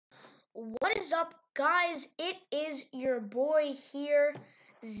What is up, guys? It is your boy here,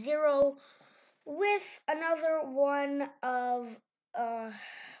 Zero, with another one of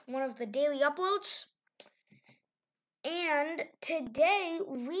the daily uploads. And today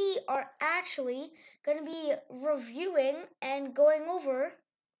we are actually going to be reviewing and going over,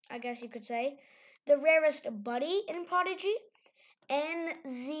 I guess you could say, the rarest buddy in Prodigy and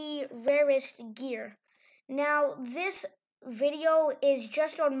the rarest gear. Now, this video is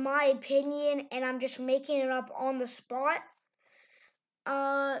just on my opinion, and I'm just making it up on the spot.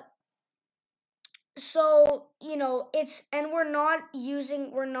 So, we're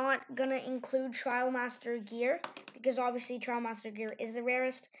not gonna include Trial Master gear, because obviously Trial Master gear is the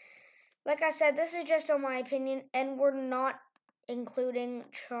rarest. Like I said, this is just on my opinion, and we're not including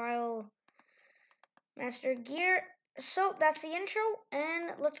Trial Master gear. So that's the intro,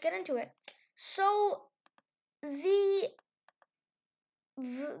 and let's get into it. So the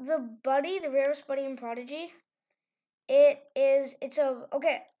buddy, the rarest buddy in Prodigy,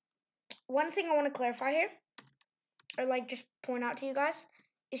 okay. One thing I want to clarify here, or just point out to you guys,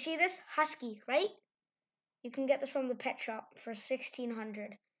 you see this husky, right? You can get this from the pet shop for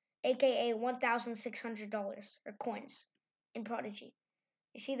 $1,600, aka $1,600 or coins in Prodigy.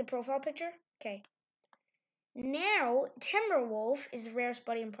 You see the profile picture? Okay. Now, Timberwolf is the rarest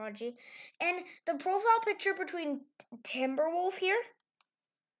buddy in Prodigy, and the profile picture between Timberwolf here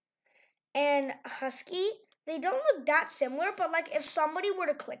and Husky, they don't look that similar, but if somebody were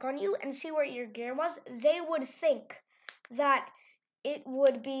to click on you and see where your gear was, they would think that it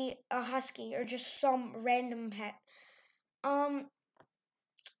would be a Husky or just some random pet.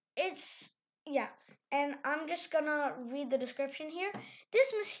 Yeah, and I'm just gonna read the description here.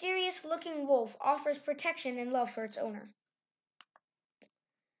 This mysterious looking wolf offers protection and love for its owner.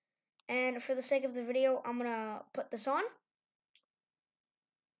 And for the sake of the video, I'm gonna put this on.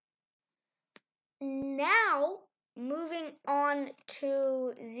 Now, moving on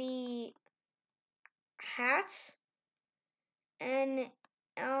to the hats, and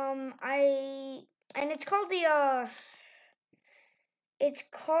it's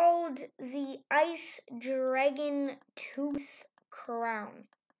called the Ice Dragon Tooth Crown,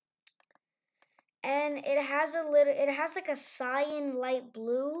 and it has like a cyan light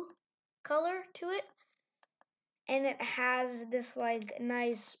blue color to it, and it has this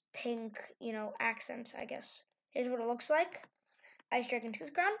nice pink, accent, I guess. Here's what it looks like. Ice Dragon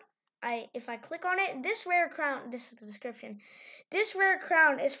Tooth Crown. If I click on it, this rare crown, this is the description. This rare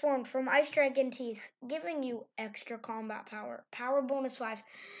crown is formed from Ice Dragon teeth, giving you extra combat power. Power bonus 5.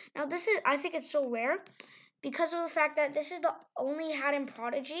 Now I think it's so rare because of the fact that this is the only hat in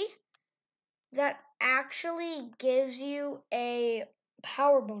Prodigy that actually gives you a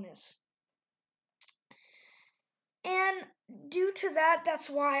power bonus. And due to that, that's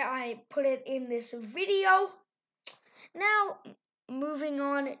why I put it in this video. Now, moving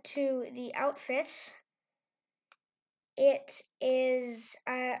on to the outfits, it is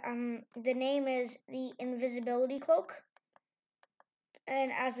the name is the Invisibility Cloak,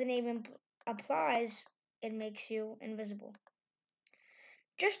 and as the name applies, it makes you invisible.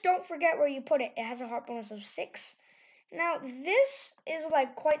 Just don't forget where you put it. It has a heart bonus of 6. Now, this is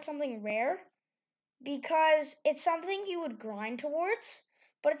quite something rare because it's something you would grind towards,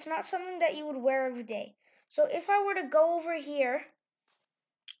 but it's not something that you would wear every day. So if I were to go over here,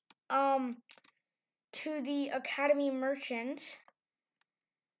 to the Academy Merchant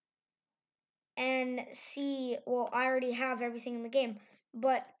and see, well, I already have everything in the game,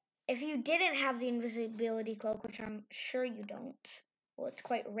 but if you didn't have the invisibility cloak, which I'm sure you don't, well, it's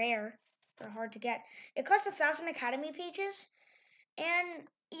quite rare or hard to get. It costs 1,000 Academy pages, and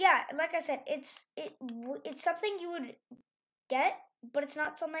yeah, like I said, it's something you would get, but it's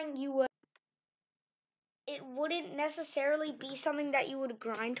not something it wouldn't necessarily be something that you would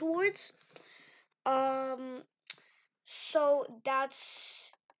grind towards. So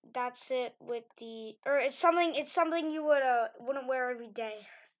that's it with it's something you wouldn't wear every day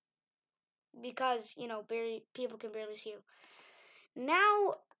because people can barely see you.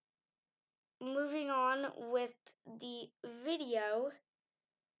 Now, moving on with the video,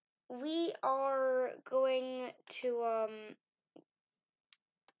 we are going to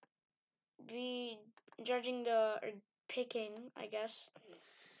be judging or picking, I guess,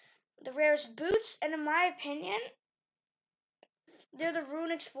 the rarest boots, and in my opinion, they're the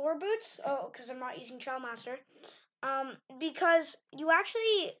Rune Explorer boots. Oh, because I'm not using Trial Master. Because you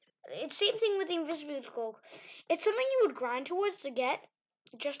actually, it's same thing with the Invisibility Cloak. It's something you would grind towards to get,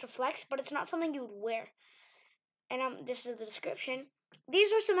 just to flex, but it's not something you would wear. And this is the description.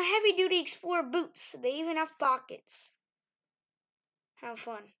 These are some heavy-duty Explorer boots. They even have pockets. Have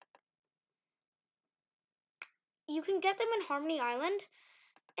fun. you can get them in Harmony Island,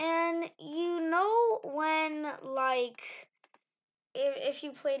 and you know when, like, if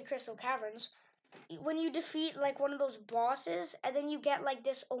you played Crystal Caverns, when you defeat like one of those bosses, and then you get like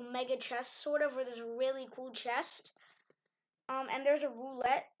this Omega chest sort of, or this really cool chest, and there's a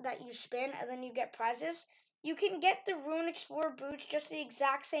roulette that you spin, and then you get prizes. You can get the Rune Explorer boots just the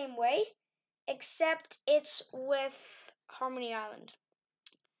exact same way, except it's with Harmony Island.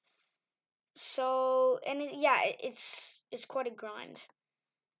 So, and it's quite a grind.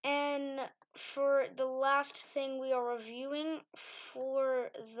 And for the last thing we are reviewing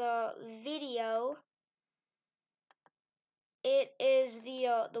for the video, it is the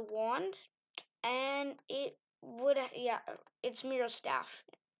wand, and it's Mira's staff.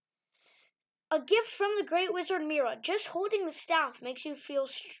 A gift from the great wizard Mira. Just holding the staff makes you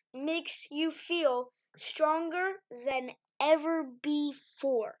feel stronger than ever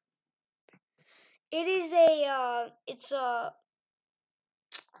before. It is it's a oh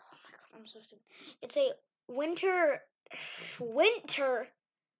my god, I'm so stupid. It's a winter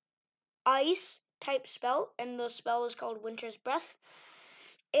ice type spell, and the spell is called Winter's Breath.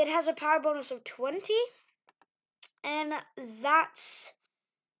 It has a power bonus of 20, and that's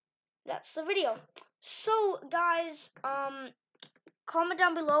the video. So guys, comment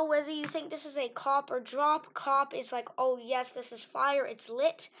down below whether you think this is a cop or drop. Cop is like, oh yes, this is fire, it's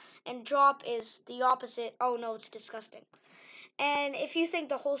lit, and drop is the opposite. Oh no, it's disgusting. And if you think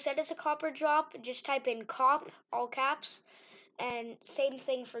the whole set is a cop or drop, just type in cop, all caps. And same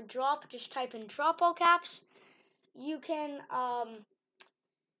thing for drop, just type in drop, all caps. You can,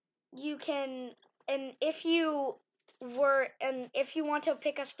 and if you want to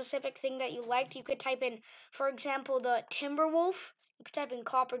pick a specific thing that you liked, you could type in, for example, the Timberwolf. You could type in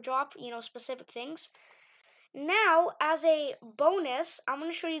cop or drop, specific things. Now, as a bonus, I'm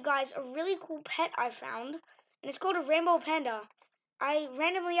going to show you guys a really cool pet I found, and it's called a rainbow panda. I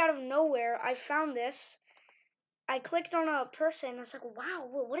randomly, out of nowhere, I found this. I clicked on a person, and I was like, wow,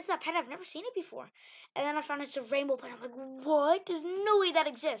 what is that pet? I've never seen it before. And then I found it's a rainbow panda. I'm like, what? There's no way that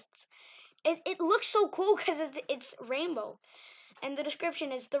exists. It looks so cool because it's rainbow. And the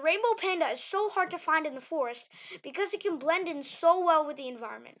description is, the rainbow panda is so hard to find in the forest because it can blend in so well with the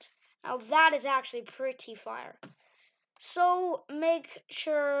environment. Now that is actually pretty fire. So make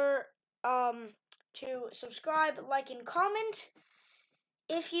sure to subscribe, like, and comment.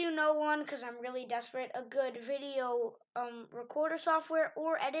 If you know one, because I'm really desperate, a good video recorder software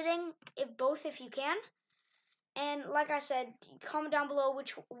or editing, if you can. And like I said, comment down below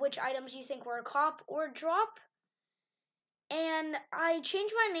which items you think were a cop or a drop. And I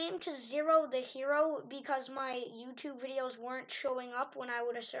changed my name to Zero the Hero because my YouTube videos weren't showing up when I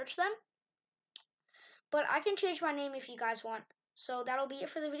would have searched them. But I can change my name if you guys want. So that'll be it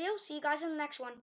for the video. See you guys in the next one.